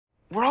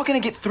we're all gonna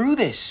get through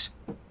this.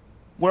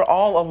 We're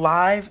all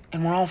alive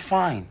and we're all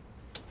fine.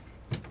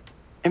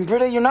 And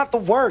Britta, you're not the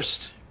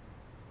worst.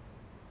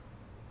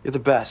 You're the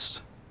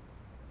best.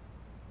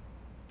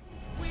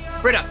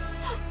 Britta!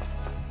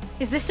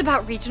 Is this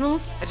about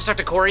regionals? I just talked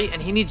to Corey,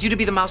 and he needs you to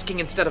be the Mouse King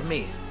instead of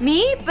me.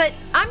 Me? But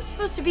I'm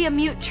supposed to be a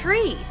mute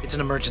tree. It's an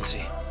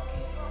emergency.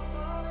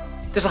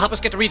 This'll help us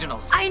get to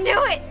regionals. I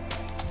knew it!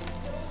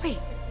 Wait,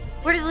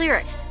 where are the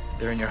lyrics?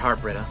 They're in your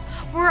heart, Britta.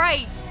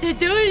 Right.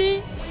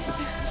 Everything!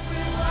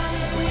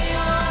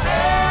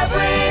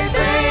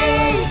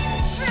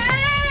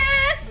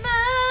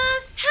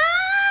 Christmas time!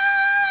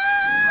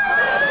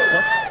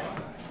 What?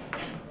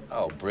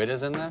 Oh,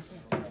 Britta's in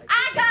this?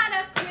 I got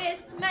a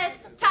Christmas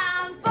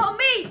time for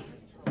me!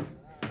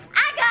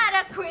 I got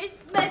a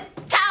Christmas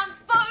time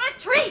for a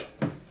tree!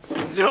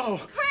 No!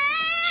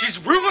 She's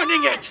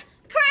ruining it!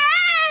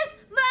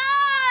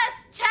 Christmas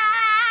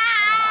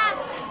time!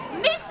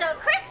 Me so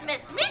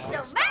Christmas, me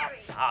so merry!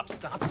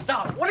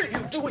 Stop. What are you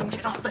doing?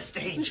 Get off the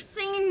stage.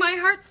 Singing my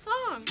heart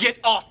song. Get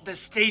off the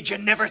stage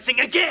and never sing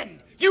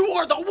again. You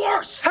are the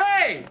worst.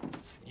 Hey!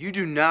 You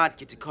do not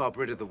get to call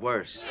Britta the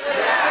worst.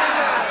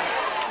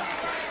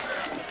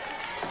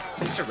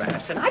 Mr.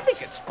 Radisson, I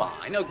think it's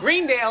fine. No,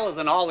 Greendale is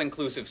an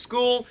all-inclusive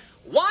school.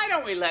 Why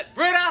don't we let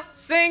Britta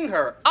sing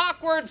her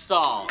awkward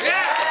song?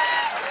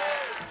 Yeah!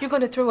 You're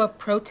going to throw a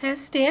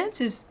protest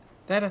dance? Is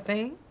that a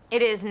thing?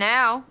 It is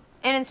now.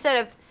 And instead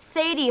of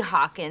Sadie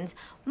Hawkins,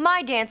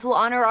 my dance will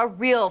honor a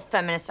real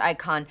feminist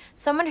icon,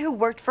 someone who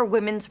worked for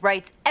women's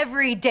rights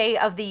every day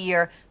of the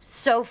year,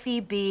 Sophie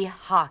B.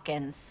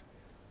 Hawkins.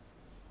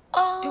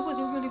 Oh. It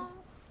wasn't really...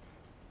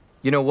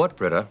 You know what,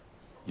 Britta?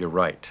 You're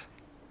right.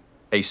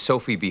 A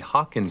Sophie B.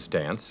 Hawkins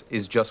dance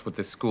is just what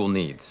this school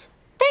needs.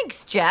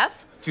 Thanks,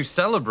 Jeff. To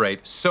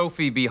celebrate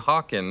Sophie B.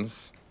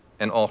 Hawkins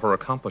and all her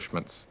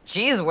accomplishments.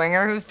 Geez,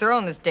 Winger, who's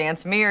throwing this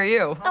dance, me or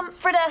you?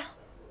 Britta,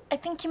 I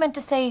think you meant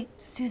to say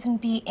Susan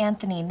B.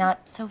 Anthony,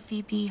 not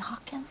Sophie B.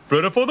 Hawkins.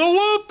 Britta for the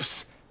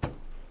whoops!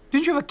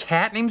 Didn't you have a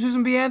cat named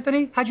Susan B.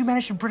 Anthony? How'd you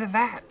manage to Britta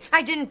that?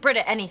 I didn't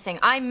Britta anything.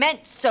 I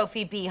meant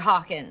Sophie B.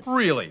 Hawkins.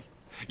 Really?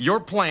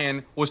 Your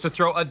plan was to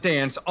throw a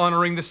dance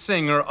honoring the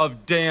singer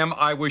of Damn,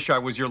 I Wish I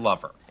Was Your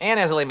Lover. And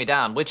As I Lay Me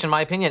Down, which in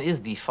my opinion is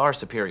the far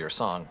superior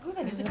song. Ooh,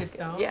 that is a good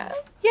song. Yeah.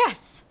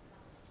 Yes.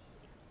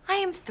 I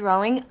am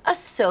throwing a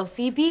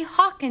Sophie B.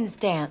 Hawkins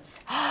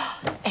dance.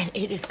 And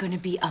it is going to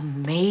be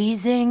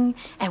amazing.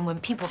 And when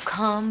people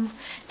come,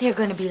 they're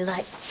going to be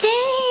like,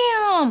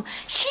 damn,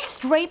 she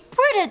straight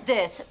Britted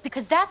this.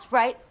 Because that's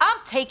right, I'm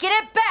taking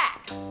it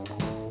back.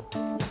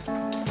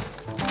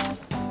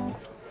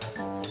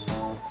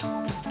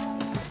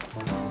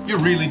 You're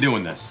really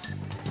doing this.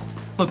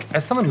 Look,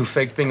 as someone who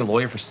faked being a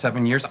lawyer for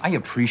 7 years, I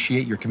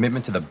appreciate your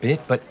commitment to the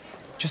bit, but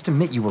just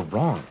admit you were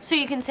wrong. So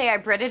you can say I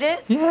Britted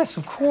it? Yes,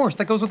 of course.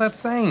 That goes without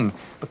saying.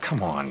 But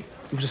come on.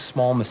 It was a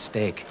small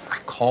mistake.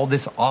 Call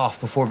this off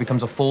before it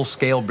becomes a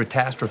full-scale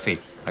Britastrophe.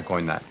 I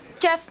coined that.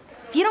 Jeff,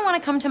 if you don't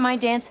want to come to my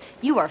dance,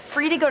 you are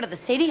free to go to the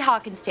Sadie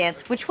Hawkins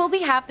dance, which will be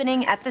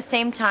happening at the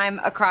same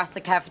time across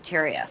the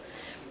cafeteria.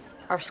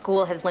 Our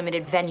school has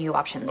limited venue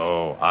options.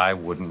 Oh, I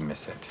wouldn't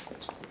miss it.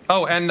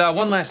 Oh, and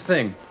one last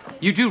thing.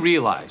 You do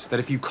realize that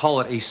if you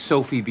call it a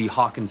Sophie B.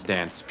 Hawkins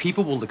dance,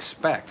 people will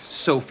expect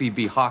Sophie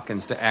B.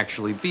 Hawkins to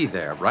actually be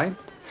there, right?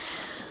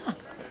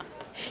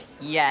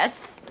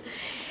 Yes.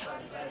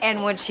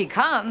 And when she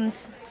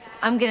comes,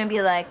 I'm gonna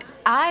be like,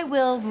 I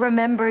will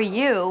remember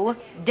you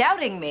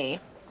doubting me.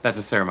 That's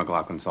a Sarah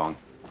McLachlan song.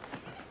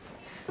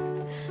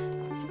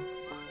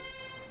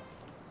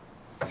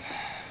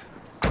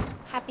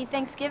 Happy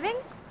Thanksgiving?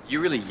 You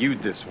really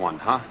used this one,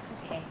 huh?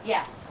 Okay,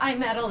 yes, I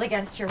meddled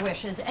against your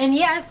wishes. And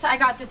yes, I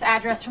got this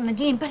address from the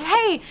dean. But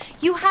hey,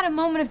 you had a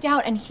moment of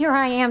doubt, and here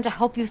I am to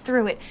help you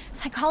through it.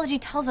 Psychology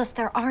tells us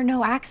there are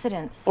no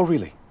accidents. Oh,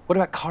 really? What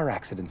about car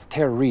accidents,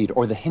 Tara Reid,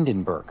 or the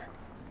Hindenburg?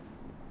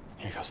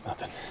 Here goes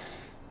nothing.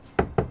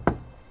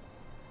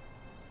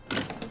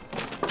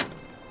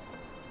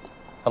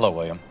 Hello,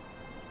 William.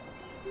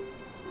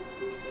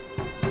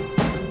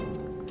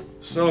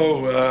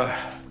 So,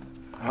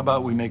 how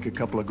about we make a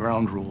couple of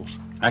ground rules?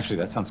 Actually,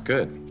 that sounds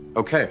good.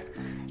 Okay.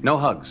 No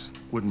hugs.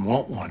 Wouldn't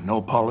want one. No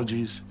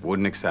apologies.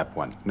 Wouldn't accept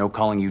one. No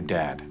calling you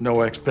dad.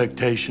 No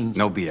expectations.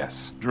 No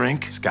BS.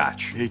 Drink.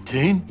 Scotch.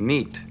 18.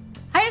 Neat.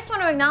 I just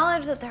want to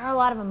acknowledge that there are a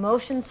lot of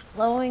emotions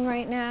flowing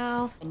right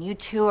now. And you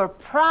two are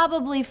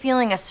probably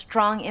feeling a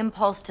strong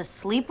impulse to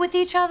sleep with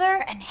each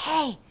other. And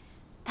hey,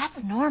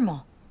 that's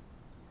normal.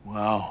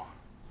 Wow.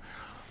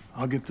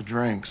 I'll get the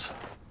drinks.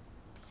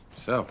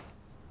 So,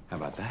 how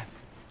about that?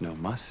 No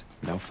muss,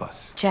 no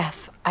fuss.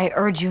 Jeff, I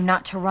urge you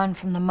not to run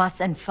from the muss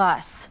and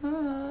fuss.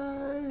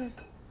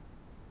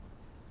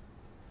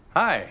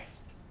 Hi.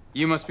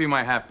 You must be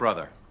my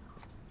half-brother.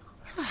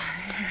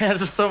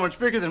 Hands are so much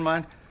bigger than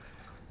mine.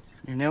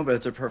 Your nail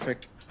beds are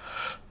perfect.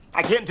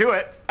 I can't do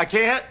it. I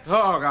can't.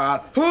 Oh,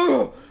 God.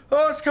 Oh,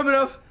 it's coming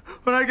up.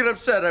 When I get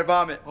upset, I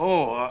vomit.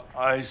 Oh,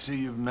 I see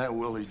you've met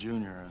Willie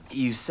Jr.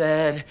 You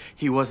said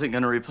he wasn't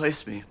going to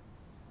replace me.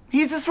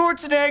 He's the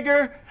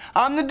Schwarzenegger.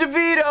 I'm the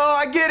DeVito.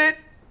 I get it.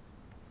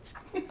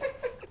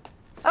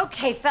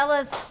 Okay,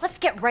 fellas, let's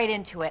get right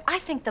into it. I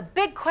think the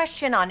big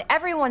question on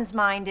everyone's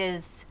mind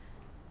is,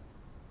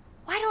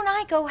 why don't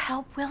I go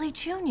help Willie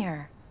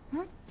Jr.?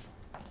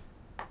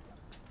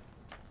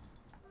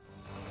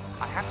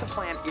 I have to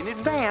plan in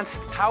advance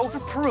how to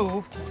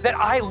prove that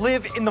I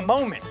live in the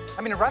moment.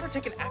 I mean, I'd rather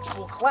take an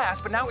actual class,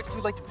 but now it's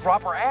too late to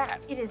drop our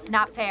ad. It is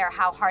not fair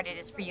how hard it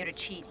is for you to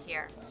cheat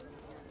here.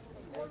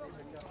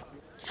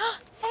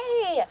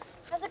 Hey,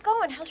 how's it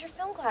going? How's your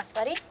film class,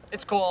 buddy?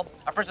 It's cool.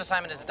 Our first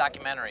assignment is a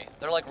documentary.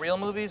 They're like real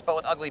movies, but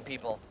with ugly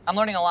people. I'm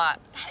learning a lot.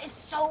 That is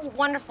so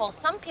wonderful.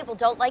 Some people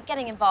don't like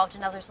getting involved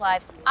in others'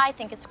 lives. I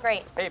think it's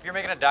great. Hey, if you're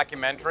making a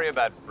documentary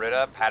about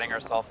Britta patting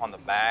herself on the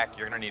back,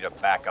 you're gonna need a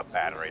backup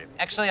battery.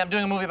 Actually, I'm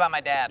doing a movie about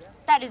my dad.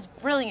 That is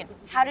brilliant.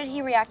 How did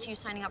he react to you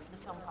signing up for the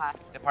film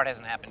class? That part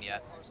hasn't happened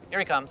yet. Here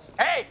he comes.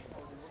 Hey!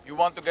 You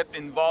want to get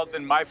involved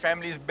in my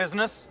family's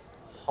business?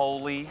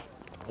 Holy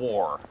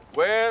war.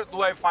 Where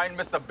do I find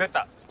Mr.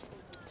 Britta?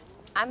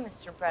 I'm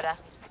Mr. Britta.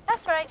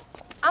 That's right.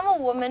 I'm a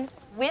woman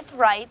with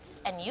rights,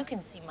 and you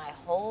can see my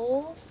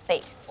whole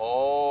face.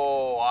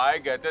 Oh, I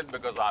get it.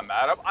 Because I'm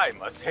Arab, I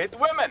must hate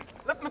women.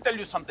 Let me tell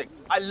you something.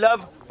 I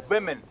love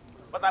women,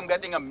 but I'm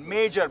getting a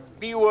major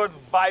B-word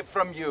vibe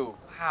from you.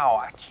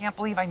 Wow, I can't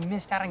believe I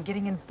missed out on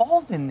getting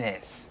involved in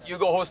this. You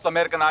go host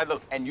American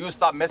Idol, and you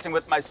stop messing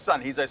with my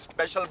son. He's a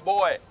special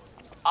boy.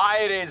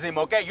 I raise him,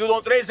 okay? You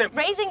don't raise him.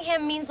 Raising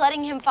him means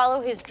letting him follow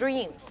his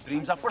dreams.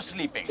 Dreams are for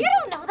sleeping. You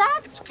don't know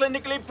that. It's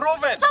clinically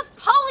proven. Stuff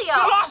polio.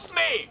 You lost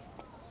me.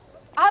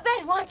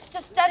 Abed wants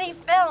to study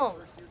film.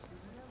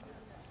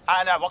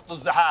 أنا وقت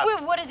الذهاب.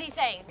 Wait, what is he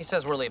saying? He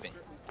says we're leaving.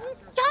 Tell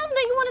him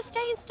that you want to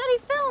stay and study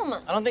film.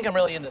 I don't think I'm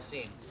really in the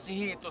scene.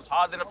 See, it was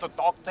hard enough to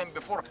talk to him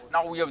before.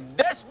 Now we have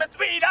this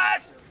between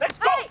us. Let's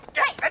go. You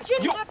don't touch me.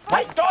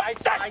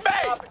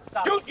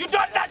 You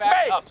don't touch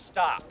me.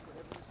 Stop.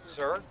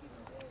 Sir,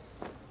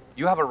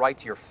 you have a right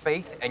to your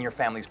faith and your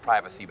family's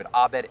privacy, but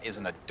Abed is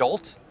an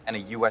adult and a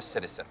U.S.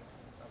 citizen.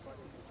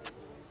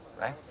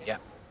 Right? Yeah.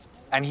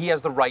 And he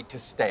has the right to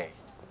stay.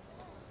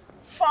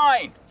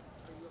 Fine.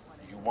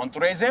 You want to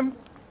raise him?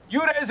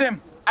 You raise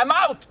him. I'm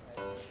out.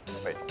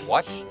 Wait,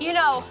 what? You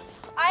know,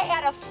 I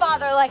had a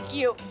father like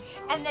you,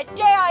 and the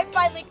day I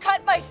finally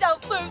cut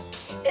myself loose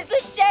is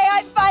the day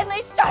I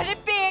finally started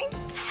being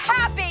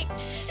happy.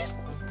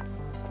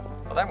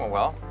 Well, that went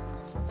well.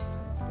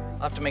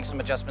 I'll have to make some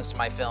adjustments to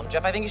my film.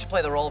 Jeff, I think you should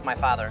play the role of my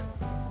father.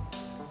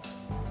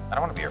 I don't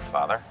want to be your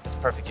father. That's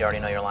perfect. You already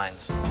know your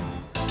lines.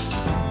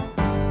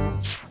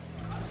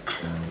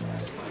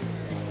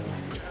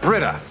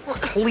 Britta,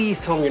 please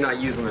tell me you're not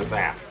using this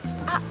app.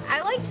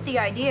 I liked the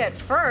idea at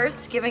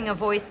first, giving a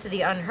voice to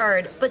the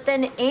unheard, but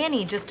then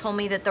Annie just told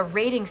me that the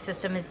rating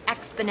system is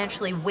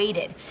exponentially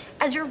weighted.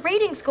 As your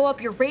ratings go up,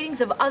 your ratings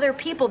of other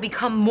people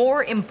become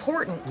more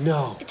important.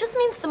 No. It just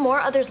means the more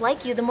others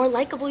like you, the more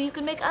likable you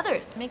can make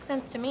others. Makes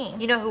sense to me.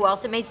 You know who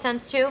else it made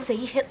sense to? Say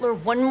Hitler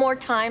one more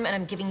time and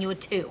I'm giving you a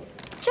 2.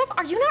 Jeff,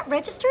 are you not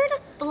registered?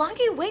 The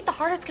longer you wait, the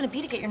harder it's gonna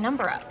be to get your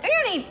number up.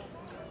 Annie!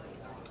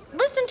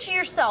 Listen to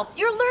yourself.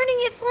 You're learning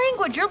its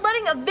language. You're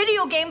letting a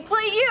video game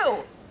play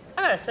you.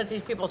 I gotta set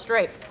these people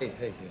straight. Hey.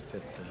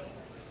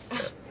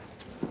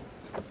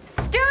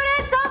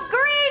 Students of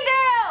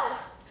Greendale!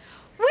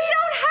 We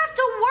don't have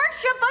to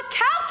worship a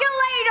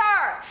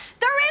calculator!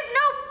 There is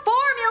no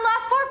formula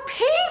for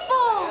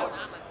people!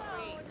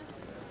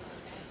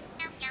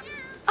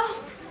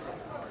 Oh,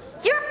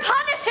 you're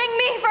punishing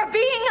me for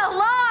being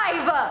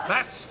alive!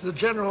 That's the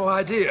general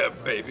idea,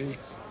 baby.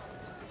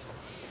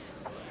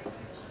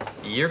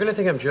 You're gonna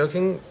think I'm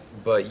joking,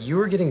 but you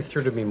were getting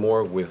through to me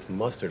more with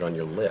mustard on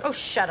your lip. Oh,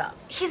 shut up.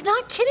 He's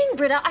not kidding,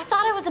 Britta. I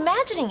thought I was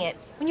imagining it.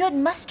 When you had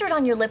mustard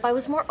on your lip, I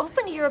was more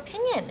open to your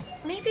opinion.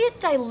 Maybe it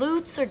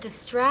dilutes or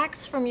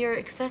distracts from your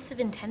excessive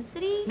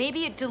intensity?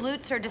 Maybe it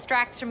dilutes or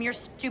distracts from your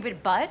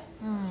stupid butt?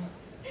 How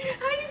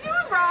you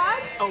doing,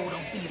 Rod? Oh,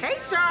 don't be. Hey,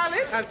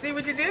 Charlotte. I see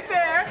what you did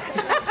there.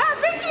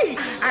 Vicky,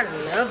 I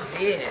love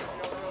this.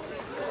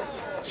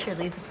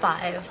 Shirley's a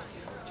 5.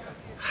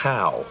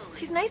 How?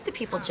 She's nice to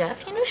people,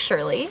 Jeff. You know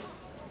Shirley.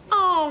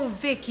 Oh,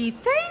 Vicky,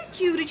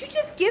 thank you. Did you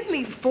just give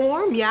me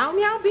 4 meow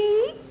meow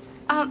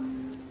beans?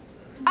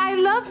 I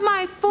love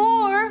my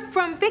 4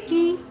 from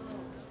Vicky.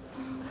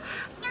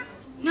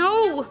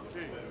 No.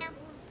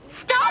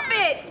 Stop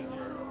it!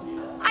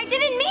 I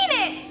didn't mean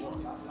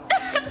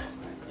it!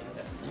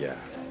 Yeah,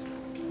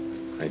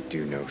 I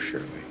do know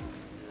Shirley.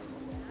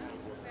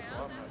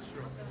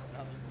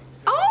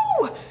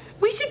 Oh,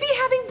 we should be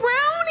having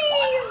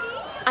brownies.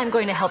 I'm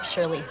going to help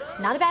Shirley.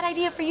 Not a bad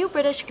idea for you,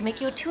 Britta. She can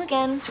make you a 2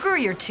 again. Screw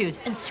your 2s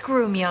and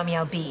screw meow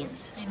meow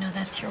beans. I know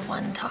that's your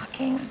 1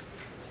 talking.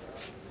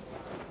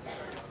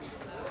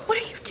 What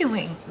are you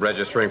doing?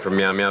 Registering for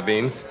Meow Meow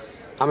Beans?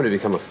 I'm gonna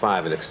become a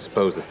 5 and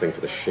expose this thing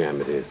for the sham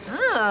it is.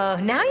 Oh,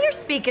 now you're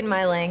speaking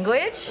my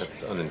language.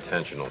 That's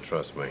unintentional,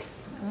 trust me.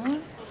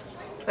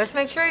 Let's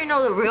make sure you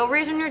know the real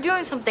reason you're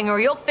doing something or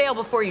you'll fail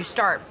before you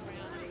start.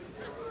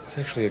 It's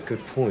actually a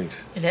good point.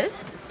 It is?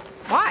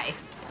 Why?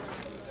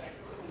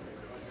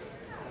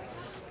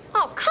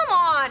 Oh, come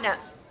on! I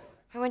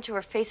went to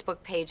her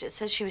Facebook page. It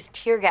says she was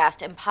tear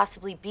gassed and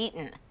possibly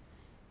beaten.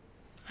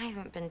 I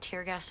haven't been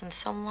tear gassed in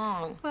so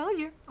long. Well,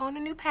 you're on a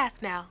new path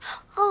now.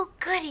 Oh,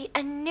 goody,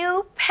 a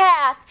new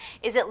path.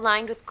 Is it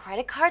lined with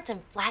credit cards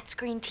and flat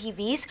screen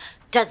TVs?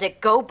 Does it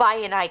go by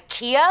an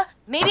IKEA?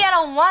 Maybe I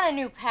don't want a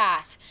new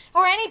path,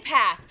 or any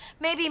path.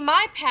 Maybe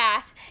my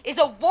path is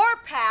a war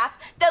path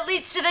that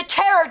leads to the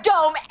Terror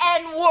Dome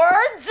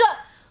N-words.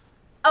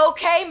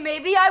 Okay,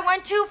 maybe I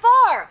went too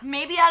far.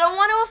 Maybe I don't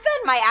want to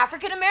offend my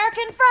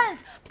African-American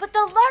friends. But the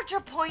larger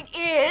point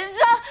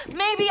is,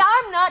 maybe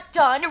I'm not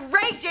done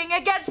raging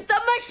against the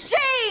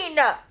machine.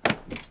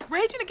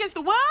 Raging against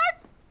the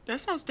what? That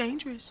sounds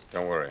dangerous.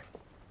 Don't worry.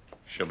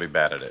 She'll be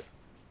bad at it.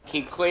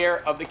 Keep clear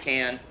of the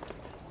can.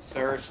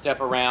 Sir, step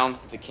around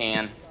the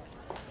can.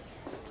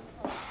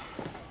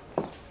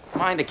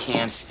 Mind the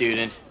can,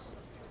 student.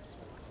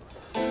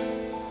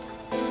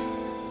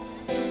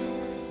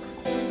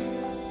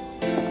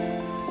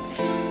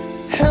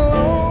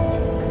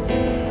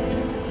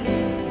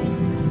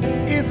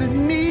 Is it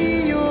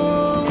me you're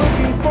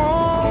looking for?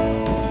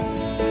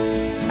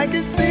 I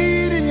can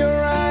see it in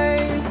your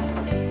eyes.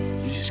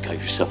 You just got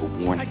yourself a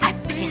warning. I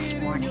piss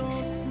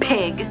warnings,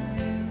 pig.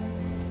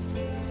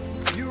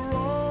 You're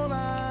all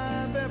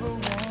I've ever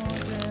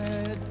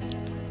wanted,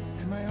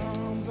 and my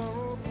arms are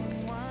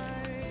open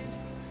wide.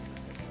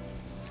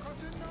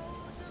 'Cause you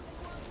know just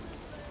what to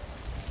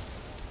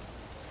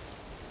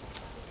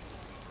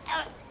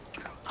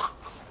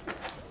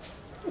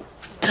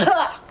say.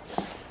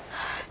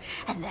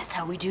 And that's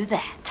how we do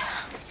that.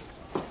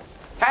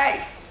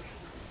 Hey!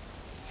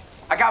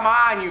 I got my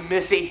eye on you,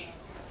 Missy.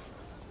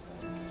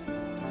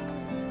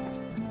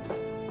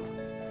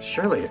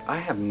 Shirley, I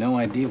have no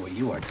idea what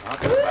you are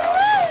talking about.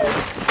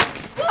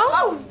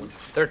 Oh!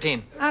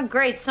 13. Oh,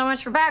 great. So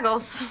much for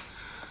Bagels.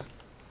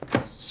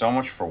 So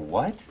much for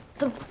what?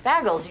 The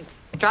Bagels. You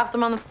dropped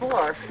them on the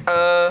floor.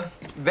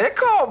 They're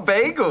called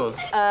bagels.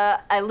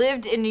 I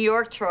lived in New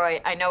York,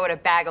 Troy. I know what a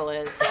bagel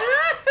is.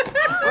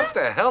 What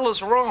the hell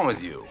is wrong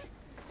with you?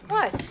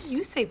 What?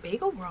 You say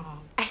bagel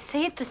wrong. I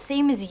say it the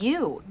same as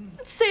you.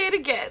 Say it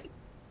again.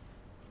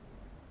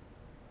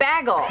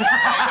 Bagel. Can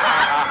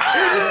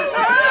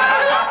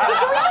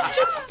we just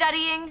keep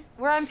studying?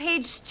 We're on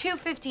page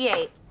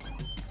 258.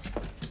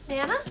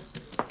 Nana,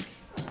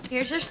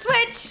 here's your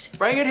switch.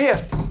 Bring it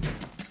here.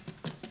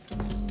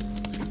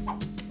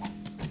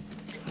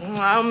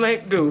 I'll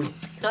make do.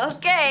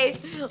 Okay,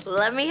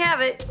 let me have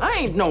it. I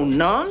ain't no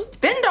nun.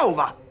 Bend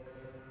over.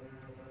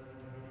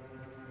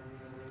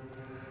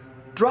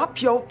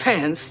 Drop your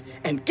pants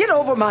and get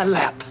over my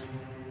lap.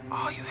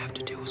 All you have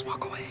to do is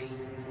walk away.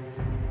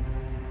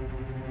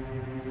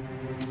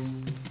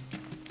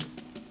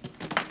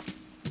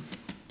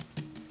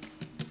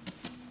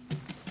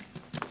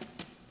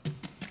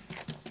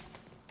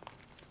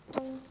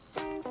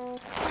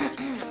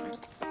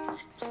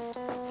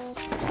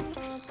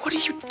 What are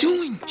you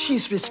doing?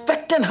 She's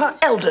respecting her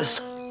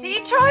elders. See,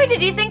 Troy,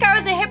 did you think I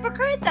was a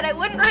hypocrite? That I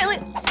wouldn't really...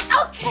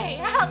 Okay,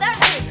 ow, that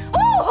really...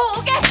 Ooh,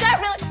 okay, that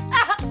really...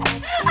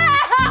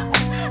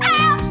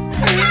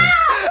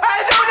 I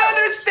don't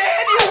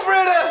understand you,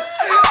 Britta!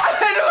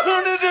 I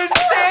don't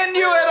understand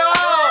you at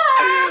all!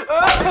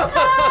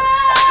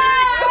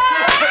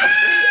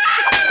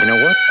 You know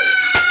what?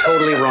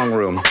 Totally wrong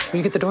room. Will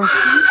you get the door?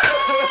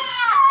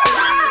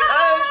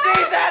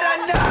 She's had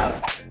enough!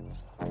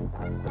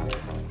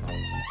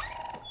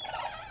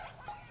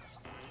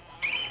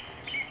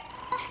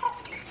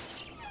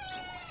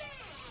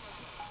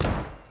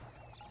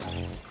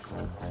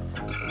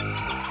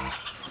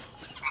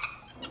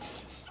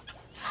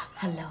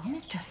 Hello,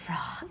 Mr.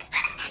 Frog.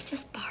 I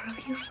just borrow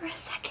you for a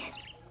second.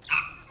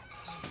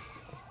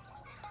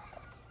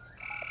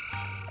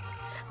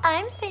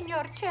 I'm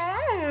Senor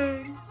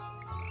Chan.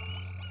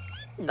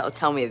 No,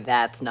 tell me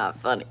that's not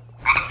funny.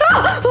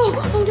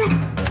 Oh no!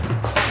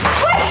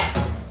 Wait!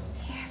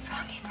 Here,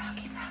 Froggy. Frog.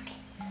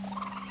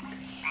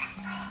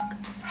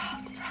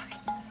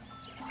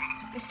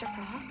 Mr.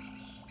 Frog?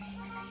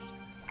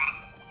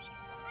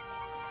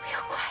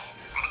 Real quiet.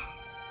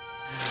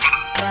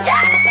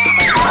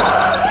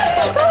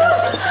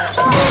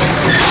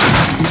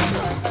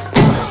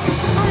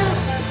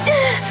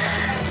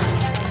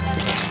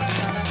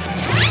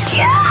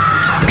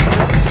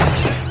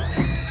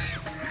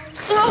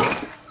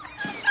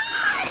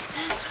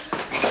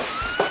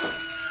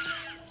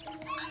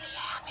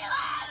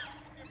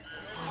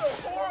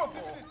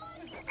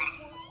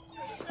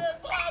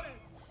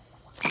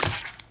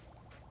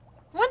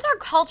 When's our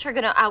culture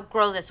gonna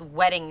outgrow this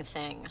wedding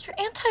thing? You're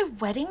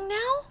anti-wedding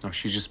now? No,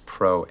 she's just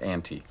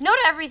pro-anti. No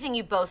to everything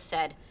you both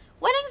said.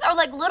 Weddings are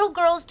like little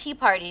girls' tea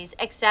parties,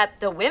 except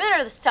the women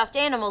are the stuffed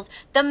animals,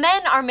 the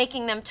men are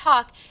making them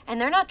talk, and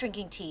they're not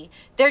drinking tea.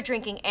 They're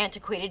drinking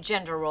antiquated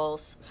gender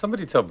roles.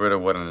 Somebody tell Britta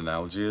what an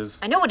analogy is.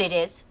 I know what it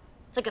is.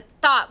 It's like a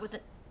thought with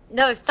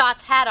another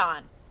thought's hat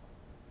on.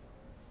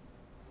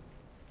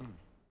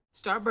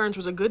 Starburns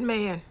was a good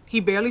man.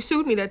 He barely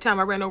sued me that time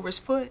I ran over his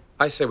foot.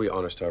 I say we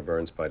honor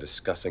Starburns by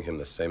discussing him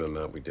the same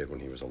amount we did when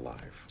he was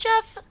alive.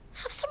 Jeff,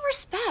 have some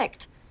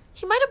respect.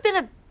 He might have been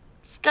a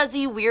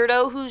scuzzy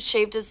weirdo who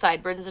shaved his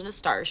sideburns into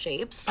star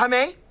shapes. Hi,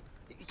 May.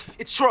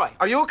 It's Troy.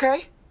 Are you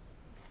okay?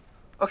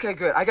 Okay,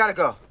 good. I gotta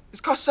go. This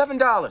cost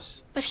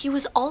 $7. But he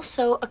was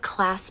also a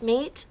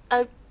classmate,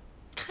 a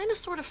kind of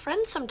sort of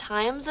friend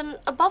sometimes, and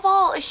above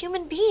all, a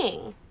human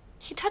being.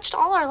 He touched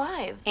all our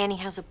lives. Annie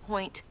has a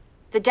point.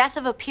 The death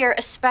of a peer,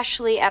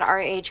 especially at our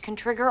age, can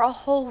trigger a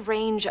whole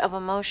range of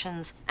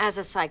emotions. As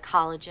a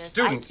psychologist,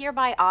 Students. I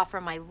hereby offer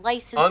my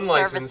licensed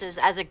services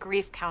as a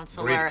grief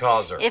counselor. Grief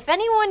counselor. If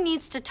anyone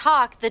needs to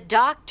talk, the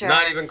doctor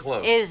Not even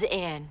close. is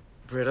in.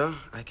 Britta,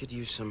 I could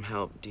use some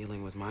help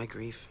dealing with my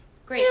grief.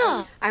 Great.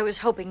 Yeah. I was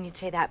hoping you'd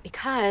say that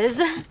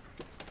because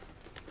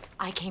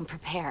I came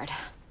prepared.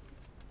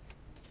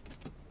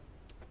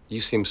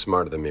 You seemed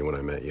smarter than me when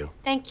I met you.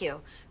 Thank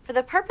you. For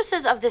the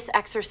purposes of this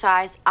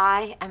exercise,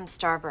 I am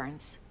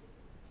Starburns.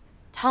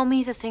 Tell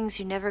me the things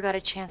you never got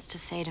a chance to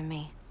say to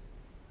me.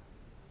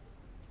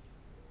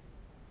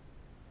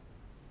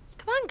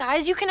 Come on,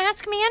 guys, you can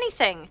ask me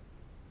anything.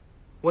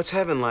 What's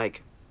heaven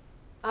like?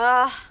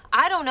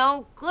 I don't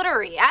know.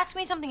 Glittery. Ask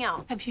me something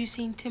else. Have you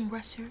seen Tim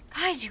Russer?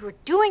 Guys, you were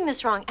doing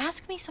this wrong.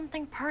 Ask me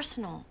something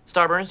personal.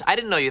 Starburns, I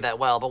didn't know you that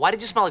well, but why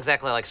did you smell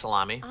exactly like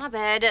salami?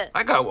 Abed.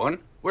 I got one.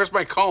 Where's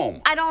my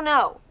comb? I don't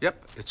know.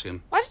 Yep, it's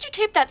him. Why did you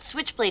tape that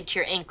switchblade to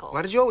your ankle?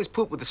 Why did you always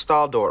poop with the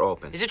stall door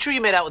open? Is it true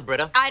you made out with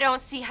Britta? I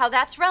don't see how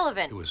that's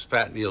relevant. It was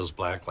Fat Neil's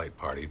blacklight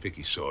party.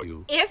 Vicky saw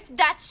you. If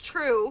that's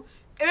true,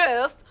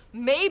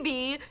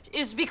 maybe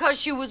it's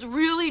because she was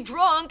really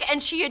drunk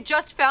and she had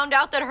just found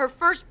out that her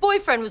first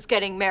boyfriend was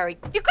getting married.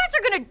 If you guys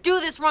are gonna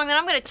do this wrong, then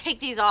I'm gonna take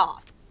these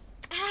off.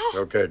 Ow.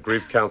 Okay,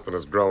 grief counseling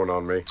is growing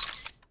on me.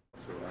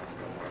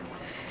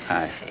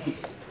 Hi,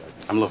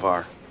 I'm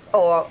LeVar.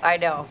 Oh, I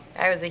know.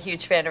 I was a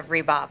huge fan of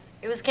Rebop.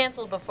 It was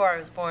canceled before I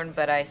was born,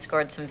 but I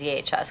scored some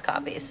VHS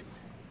copies.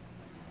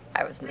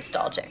 I was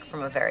nostalgic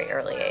from a very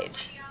early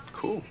age.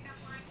 Cool.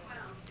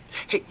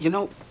 Hey, you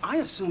know, I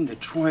assumed that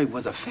Troy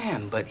was a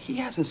fan, but he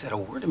hasn't said a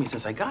word to me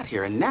since I got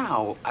here, and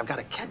now I've got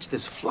to catch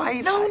this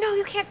flight. No,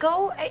 you can't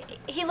go.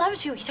 He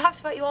loves you. He talks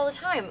about you all the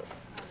time.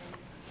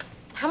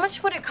 How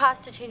much would it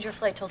cost to change your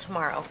flight till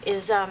tomorrow?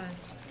 Is,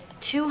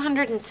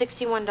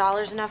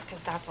 $261 enough?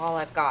 Because that's all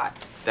I've got.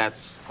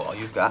 That's all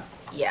you've got?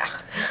 Yeah.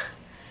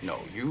 No,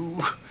 you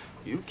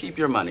keep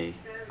your money.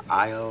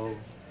 I'll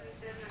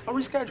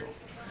reschedule.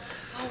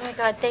 Oh my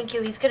God, thank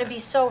you. He's gonna be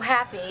so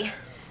happy.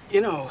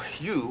 You know,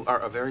 you are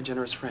a very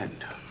generous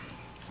friend,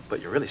 but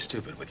you're really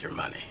stupid with your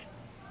money.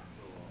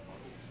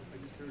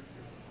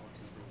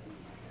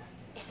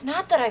 It's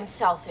not that I'm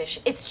selfish.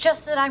 It's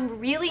just that I'm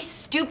really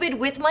stupid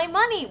with my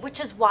money, which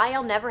is why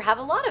I'll never have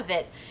a lot of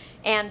it.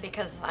 And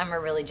because I'm a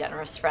really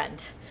generous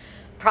friend.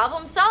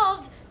 Problem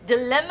solved.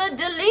 Dilemma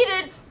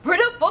deleted.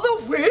 Britta for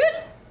the win?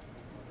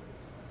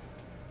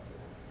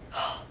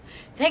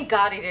 Thank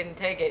God he didn't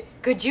take it.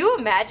 Could you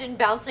imagine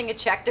bouncing a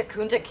check to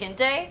Kunta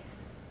Kinte?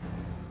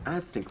 I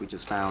think we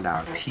just found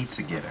our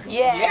pizza getter.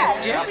 Yeah,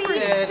 Yes, yes, we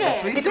did.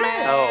 Yes, we did.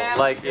 Oh,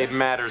 like it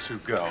matters who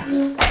goes.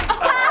 What's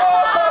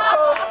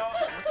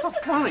so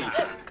funny?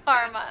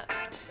 Karma.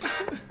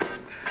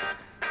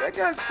 That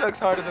guy sucks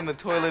harder than the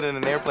toilet in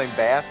an airplane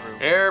bathroom.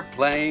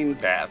 Airplane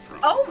bathroom.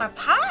 Oh, my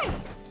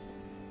pies.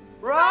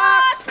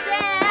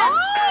 Roxanne!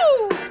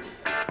 Oh!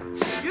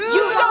 You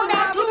don't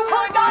have to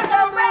hold on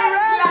the red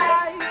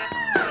light.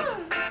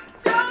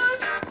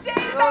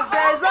 Those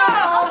days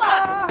are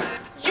over.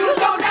 You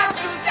don't have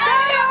to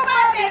sell your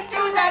body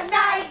to the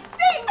night.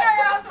 Sing,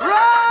 girls. I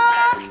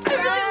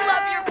really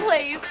love your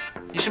place.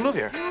 You should move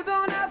here. You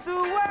don't have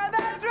to wear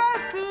that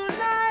dress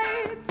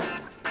tonight.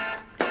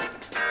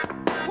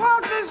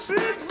 Walk the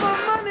streets for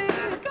money.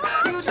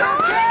 You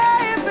don't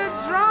care if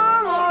it's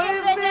wrong or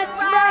if it's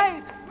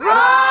right.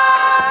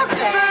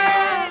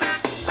 Roxanne,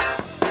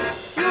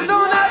 you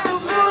don't have to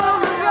pull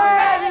on the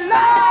red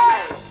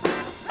lights.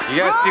 You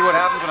guys see what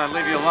happens when I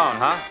leave you alone,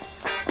 huh?